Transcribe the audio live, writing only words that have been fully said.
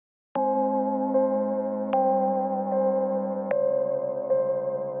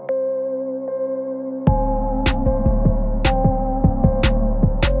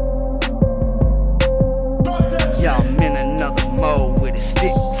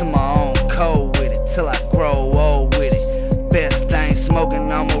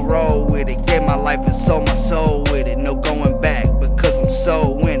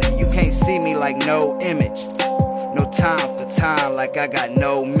I got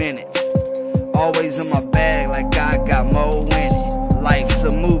no minutes. Always in my bag like I got more in it. Life's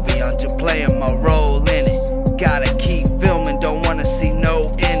a movie, I'm just playing my role in it. Gotta keep filming, don't wanna see no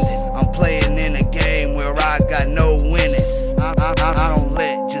ending. I'm playing in a game where I got no winnings. I don't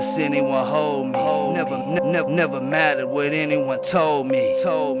let just anyone hold me. Never mattered what anyone told me.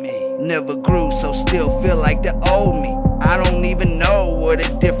 Never grew, so still feel like they owe me. I don't even know what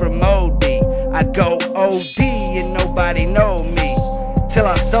a different mode be. I go OD and nobody know me. Till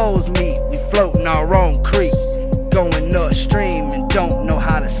our souls meet, we floating our own creek. Going upstream and don't know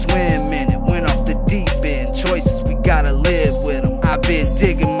how to swim in it. Went off the deep end, choices we gotta live with them. I've been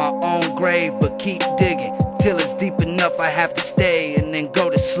digging my own grave, but keep digging till it's deep enough I have to stay and then go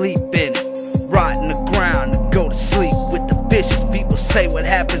to sleep in it. Rot in the ground and go to sleep with the fishes. People say what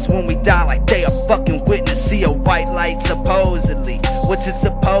happens when we die like they a fucking witness. See a white light supposedly. What's it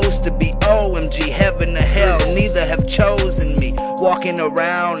supposed to be? OMG, heaven or hell, neither have chosen me. Walking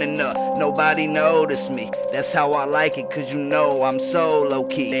around and nobody noticed me. That's how I like it, cause you know I'm so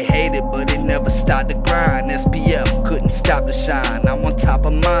low-key. They hate it, but it never stopped the grind. SPF couldn't stop the shine. I'm on top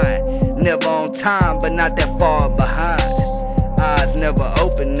of mine. Never on time, but not that far behind. Eyes never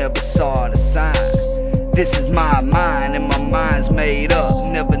open, never saw the sign. This is my mind, and my mind's made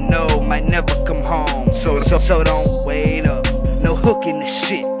up. Never know, might never come home. So don't wait up. No hook in this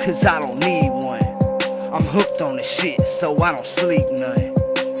shit, cause I don't need one. I'm hooked on this shit, so I don't sleep none.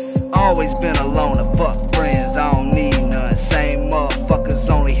 Always been alone and fuck friends, I don't need none. Same motherfuckers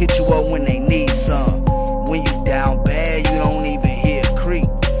only hit you up when they need some. When you down bad, you don't even hear a creak.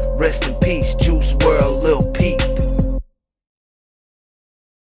 Rest in peace, Juice WRLD, Lil Peep.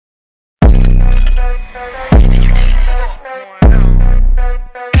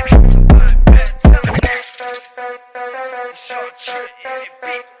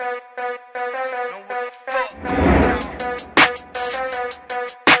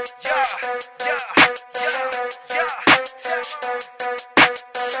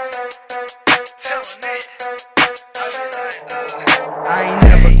 I ain't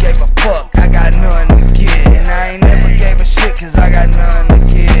never gave a fuck, I got nothing to give. And I ain't never gave a shit cause I got nothing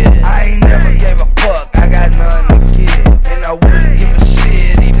to give. I ain't never gave a fuck, I got nothing to give. And I wouldn't give a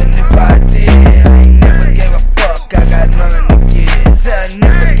shit even if I did. I ain't never gave a fuck, I got nothing to give. Say I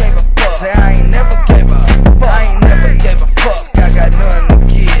never gave a fuck, say I ain't never gave a fuck. I ain't never gave a fuck, I got nothing to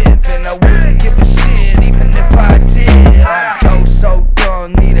give. And I wouldn't give a shit even if I did. I go so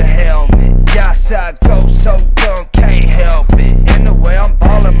dumb, need a helmet. Yeah, I said I go so dumb, can't help it. And the way I'm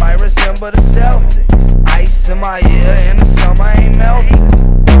ballin' might resemble the Celtics. Ice in my ear in the summer ain't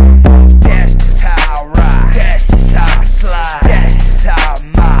melting. That's just how I ride. That's just how I slide. That's just how I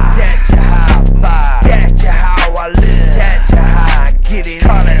mind. That's just how I vibe. That's just how I live. That's just how I get it.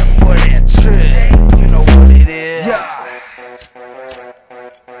 Call it for that trip. You know what it is. Yeah.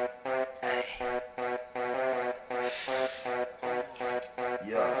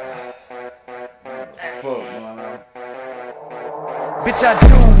 Bitch, I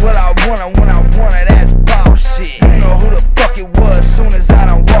do what I wanna when I wanna, that's bullshit. You know who the fuck it was soon as I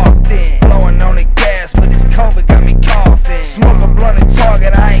done walked in. Blowing on the gas, but this COVID got me coughing. Smoke a blunt and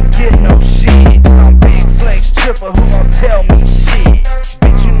target, I ain't getting no shit. I'm big flex tripper, who gon' tell me shit?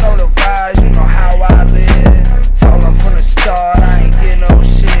 Bitch, you know the vibes, you know how I live. Told them from the start, I ain't getting no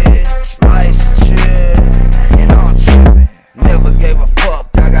shit. Life's a trip, and I'm tripping. Never gave a fuck,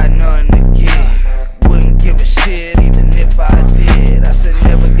 I got nothing to give. Wouldn't give a shit even if I did. I said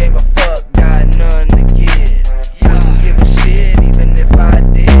never gave a fuck, got nothing to give. Wouldn't give a shit even if I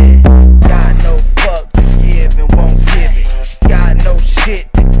did. Got no fuck to give and won't give it. Got no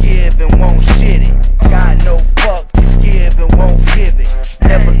shit to give and won't shit it. Got no fuck to give and won't give it.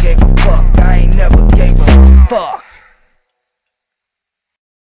 Never gave a fuck, I ain't never gave a fuck.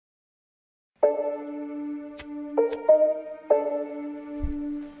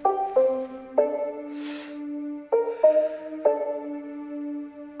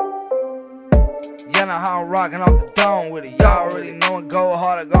 Y'all know how I'm rockin' off the dome with it. Y'all already knowin' go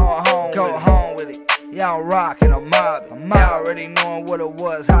hard or go home. Go home with it. Y'all rockin', I'm mobbin'. Y'all already knowin' what it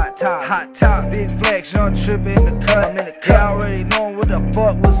was. Hot top, big flex, y'all trippin' in the cut. Y'all already knowin' what the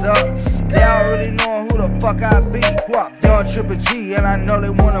fuck was up. Y'all already knowin' who the fuck I be. Y'all trippin' G, and I know they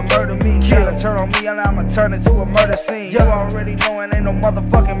wanna murder me. Kill turn on me, and I'ma turn it to a murder scene. Y'all already knowin' ain't no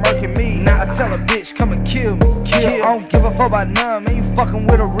motherfucking murking me. I tell a bitch, come and kill me. I don't give a fuck about none, man. You fucking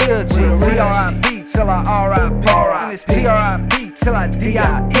with a real G. T.R.I.P. till I R.I.P. And it's T.R.I.P. till I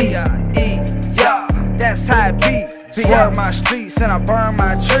D.I.E. Yeah, that's how it be. Swerve my streets and I burn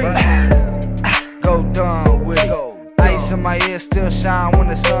my tree. Go dumb with it. Ice in my ear still shine when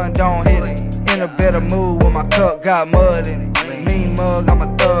the sun don't hit it. In a better mood when my cup got mud in it. mean mug, I'm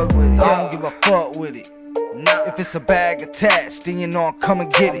a thug with it. I don't give a fuck with it. Nah. If it's a bag attached, then you know I'm coming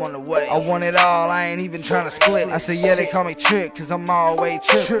get it. I'm on the way. I want it all, I ain't even trying to split it. I say yeah, they call me Trick, cause I'm always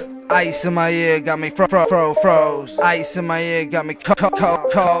trippin'. Ice in my ear got me froze. Ice in my ear got me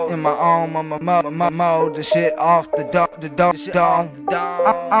cold. In my own mode, the shit off the dome.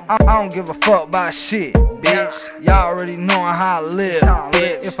 I don't give a fuck about shit, bitch. Y'all already knowin' how I live,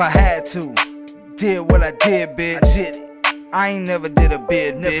 bitch. If I had to, did what I did, bitch. I did it. I ain't never did a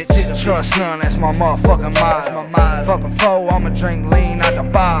bid, bitch. Trust none, that's my motherfucking mind. Fucking foe, I'ma drink lean out the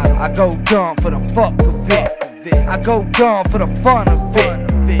bar. I go dumb for the fuck of it. I go dumb for the fun of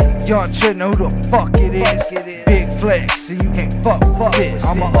it. Young Trick know who the fuck it is. Big flex, so you can't fuck this.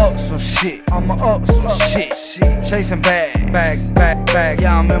 I'ma up some shit. Chasing bag.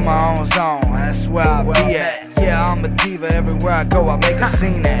 Yeah, I'm in my own zone. That's where I be at. Yeah, I'm a diva. Everywhere I go, I make a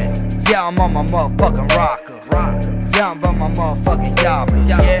scene at. Yeah, I'm on my motherfucking rocker. Yeah, I'm on my motherfucking yabba.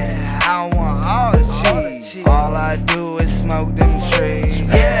 Yeah, I want all the cheese. All I do is smoke them trees.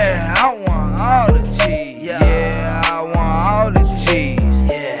 Yeah, I want all the cheese. Yeah, I want all the cheese.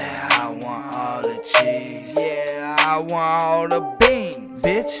 Yeah, I want all the cheese. Yeah, I want all the beans,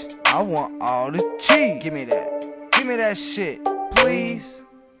 bitch. I want all the cheese. Give me that shit, please.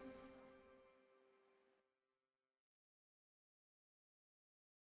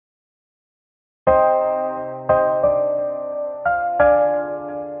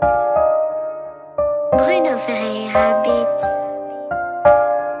 Bruno Ferreira Beats.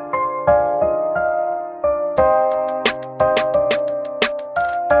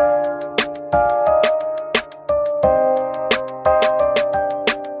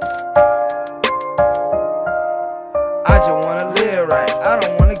 I just wanna live right, I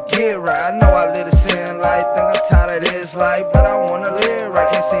don't wanna get right. I know I live a sin life, think I'm tired of this life, but I wanna live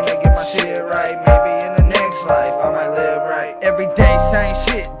right. Can't seem to get my shit right. Maybe in the next life I might live right. Every day same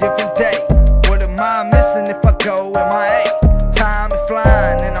shit, different day. What am I missing if I go MIA? Time is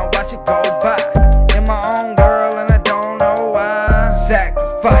flying and I watch it go by. In my own world and I don't know why.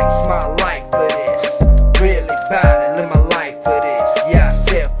 Sacrifice my life for this. Really bout it, live my life for this. Yeah, I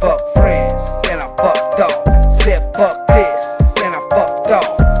said fuck friends, and I fucked off. Said fuck this, and I fucked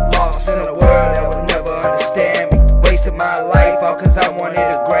off. Lost in a world that would never understand me. Wasted my life all cause I wanted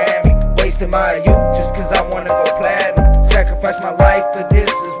a Grammy. Wasted my youth just cause I wanna go platinum. Sacrifice my life for this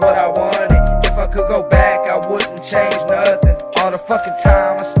is what I wanted. If I could go back, I wouldn't change nothing. All the fucking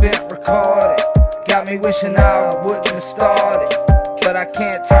time I spent recording got me wishing I wouldn't have started. But I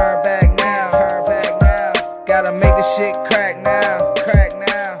can't turn back now. Gotta make the shit crack now.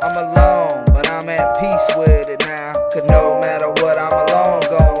 I'm alone, but I'm at peace with it now. Cause no matter what, I'm alone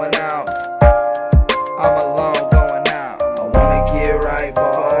going out. I'm alone going out. I wanna get right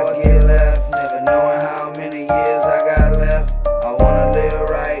before I get left. Never knowing how many years I got left. I wanna live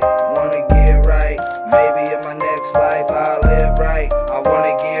right, wanna get right. Maybe in my next life I'll live right. I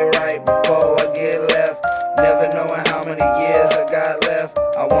wanna get right before I get left. Never knowing how many years I got left.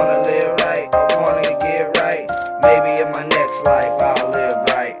 I wanna live right, I wanna get right. Maybe in my next life I'll live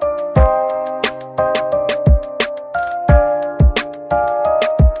right.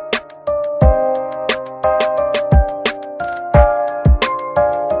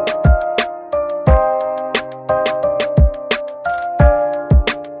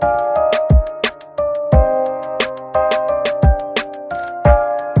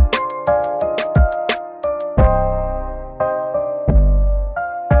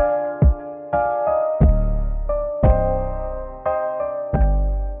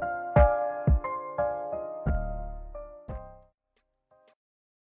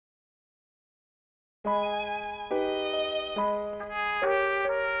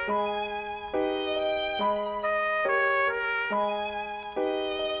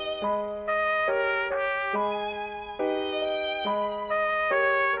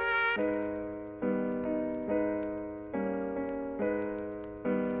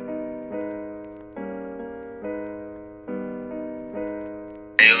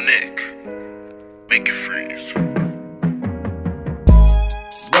 Ayo Nick, make it freeze.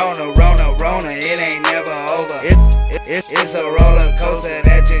 Rona, it ain't never over. It's a roller coaster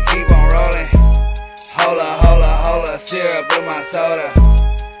that you keep on rolling. Hola, syrup in my soda.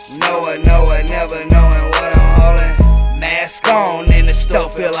 Know it, never knowing what I'm holding. Mask on in the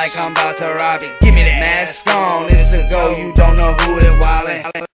store, feel like I'm about to rob it. Give me that mask on, it's a go, you don't know who is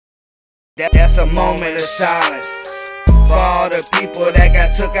wildin'. That's a moment of silence for all the people that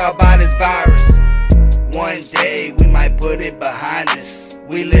got took out by this virus. One day we might put it behind us.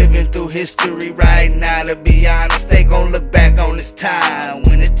 We living through history right now, to be honest. They gon' look back on this time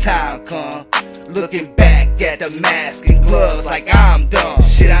when the time come. Looking back at the mask and gloves like I'm dumb.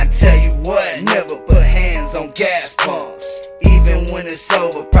 Shit, I tell you what, never put hands on gas pumps. Even when it's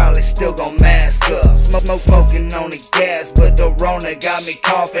over, probably still gon' mask up. Smoking on the gas, but the Rona got me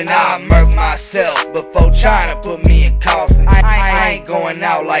coughing. I murk myself before trying to put me in coffin. I ain't going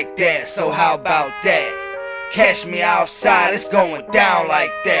out like that, so how about that? Catch me outside, it's going down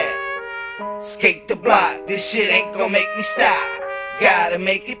like that. Skate the block, this shit ain't gon' make me stop. Gotta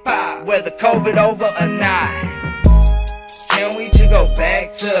make it pop, whether COVID over or not. Can we just go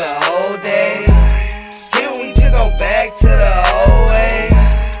back to the old days? Can we just go back to the old way?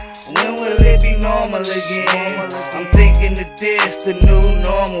 When will it be normal again? I'm thinking that this the new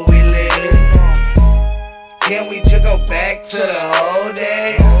normal we live. Can we just go back to the old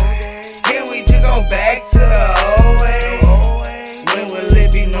days? Can we just go back to the old way? When will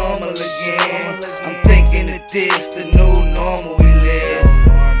it be normal again? I'm thinking that this the new normal we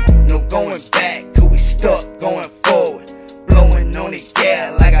live. No going back, cause we stuck going forward. Blowing on the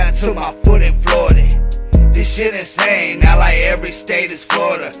gas like I took my foot in Florida. This shit insane, now like every state is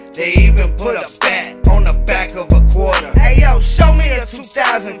Florida. They even put a bat on the back of a quarter. Hey yo, show me a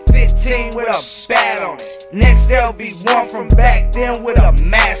 2015 with a bat on it. Next there'll be one from back then with a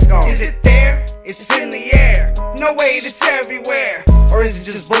mask on. Is it there? It's in the air. No wait, it's everywhere. Or is it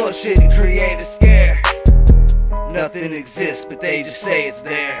just bullshit to create a scare? Nothing exists, but they just say it's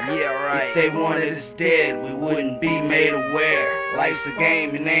there. Yeah, right. If they wanted us dead, we wouldn't be made aware. Life's a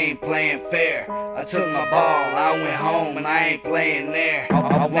game and they ain't playing fair. I took my ball, I went home and I ain't playing there.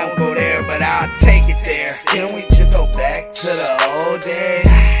 I won't go there, but I'll take it there. Can we just go back to the old days?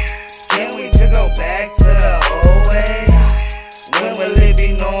 Can we just go back to the old way? When will it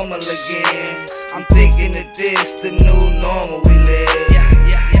be normal again? I'm thinking that this the new normal we live.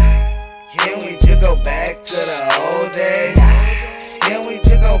 Can we just go back to the old days? Can we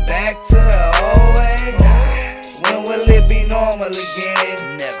just go back to the old way? When will it be normal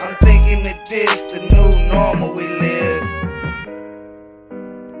again? I'm thinking that this the new normal we live.